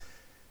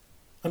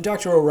I'm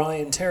Dr.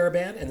 Orion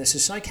Taraban, and this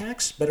is Psych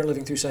Hacks, Better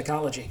Living Through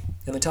Psychology.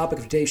 And the topic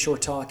of today's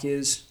short talk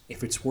is,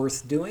 if it's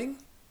worth doing?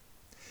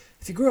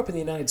 If you grew up in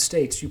the United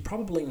States, you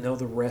probably know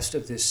the rest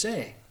of this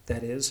saying.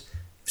 That is,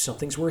 if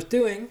something's worth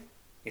doing,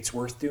 it's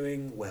worth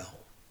doing well.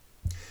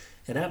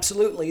 And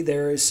absolutely,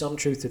 there is some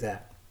truth to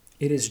that.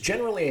 It is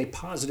generally a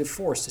positive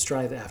force to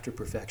strive after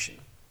perfection.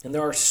 And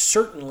there are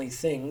certainly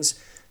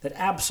things that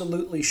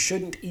absolutely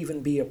shouldn't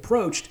even be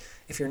approached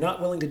if you're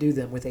not willing to do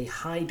them with a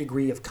high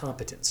degree of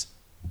competence.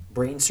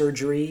 Brain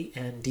surgery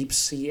and deep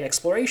sea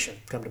exploration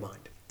come to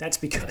mind. That's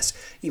because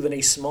even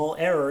a small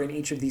error in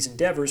each of these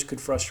endeavors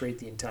could frustrate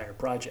the entire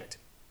project.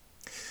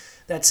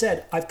 That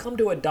said, I've come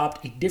to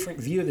adopt a different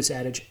view of this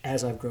adage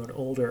as I've grown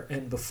older,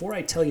 and before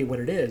I tell you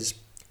what it is,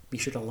 be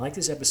sure to like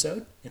this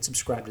episode and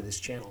subscribe to this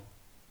channel.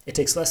 It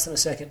takes less than a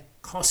second,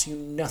 costs you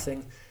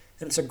nothing,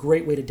 and it's a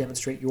great way to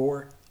demonstrate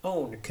your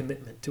own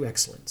commitment to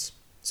excellence.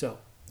 So,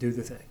 do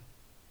the thing.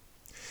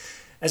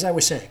 As I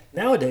was saying,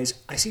 nowadays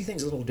I see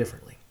things a little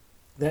differently.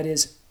 That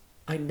is,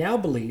 I now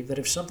believe that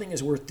if something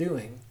is worth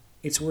doing,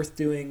 it's worth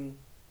doing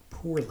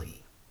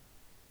poorly.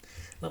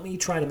 Let me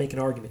try to make an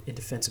argument in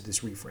defense of this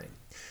reframe.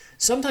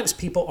 Sometimes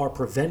people are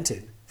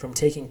prevented from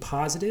taking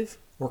positive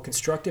or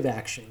constructive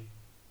action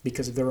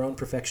because of their own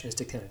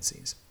perfectionistic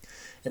tendencies.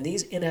 And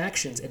these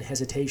inactions and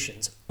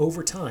hesitations,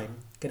 over time,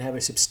 can have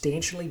a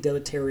substantially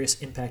deleterious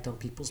impact on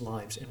people's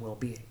lives and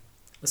well-being.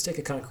 Let's take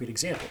a concrete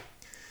example.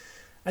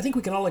 I think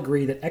we can all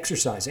agree that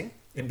exercising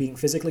and being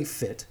physically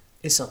fit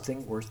is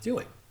something worth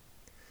doing.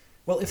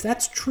 Well, if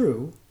that's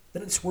true,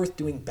 then it's worth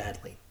doing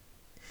badly.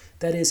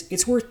 That is,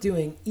 it's worth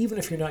doing even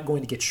if you're not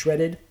going to get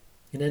shredded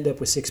and end up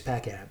with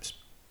six-pack abs.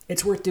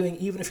 It's worth doing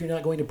even if you're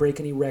not going to break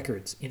any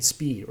records in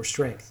speed or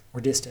strength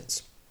or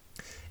distance.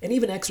 And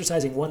even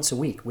exercising once a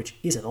week, which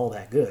isn't all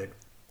that good,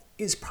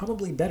 is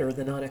probably better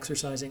than not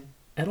exercising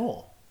at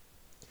all.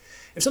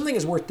 If something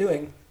is worth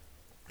doing,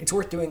 it's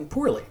worth doing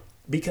poorly,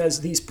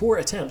 because these poor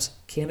attempts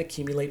can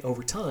accumulate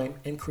over time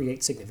and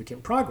create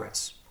significant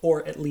progress,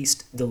 or at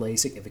least delay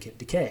significant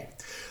decay.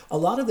 A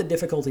lot of the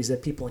difficulties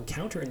that people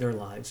encounter in their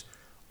lives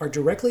are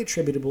directly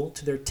attributable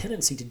to their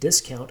tendency to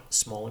discount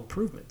small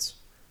improvements.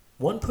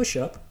 One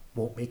push-up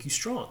won't make you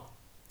strong.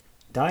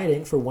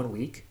 Dieting for 1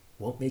 week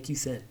won't make you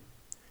thin.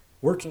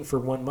 Working for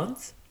 1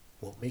 month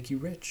won't make you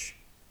rich.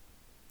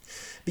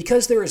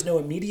 Because there is no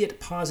immediate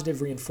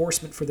positive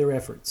reinforcement for their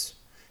efforts,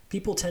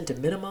 people tend to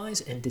minimize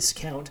and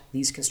discount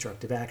these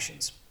constructive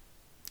actions.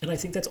 And I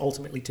think that's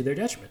ultimately to their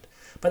detriment.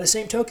 By the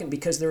same token,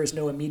 because there is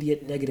no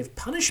immediate negative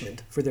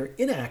punishment for their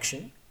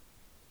inaction,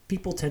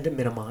 people tend to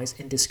minimize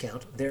and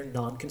discount their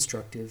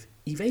non-constructive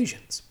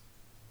evasions.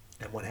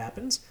 And what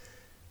happens?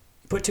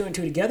 You put two and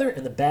two together,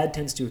 and the bad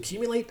tends to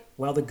accumulate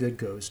while the good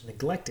goes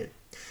neglected.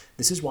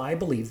 This is why I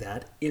believe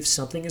that if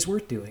something is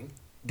worth doing,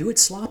 do it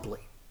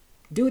sloppily.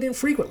 Do it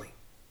infrequently.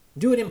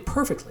 Do it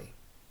imperfectly.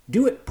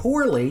 Do it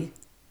poorly,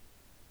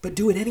 but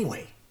do it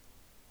anyway.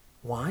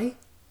 Why?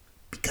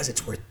 Because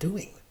it's worth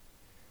doing.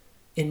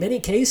 In many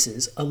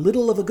cases, a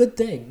little of a good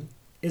thing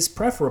is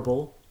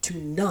preferable to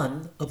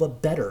none of a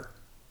better.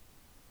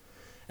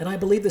 And I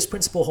believe this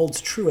principle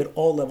holds true at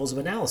all levels of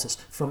analysis,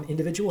 from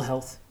individual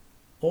health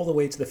all the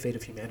way to the fate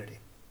of humanity.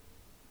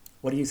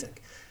 What do you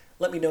think?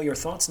 Let me know your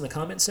thoughts in the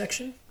comments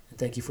section, and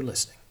thank you for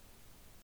listening.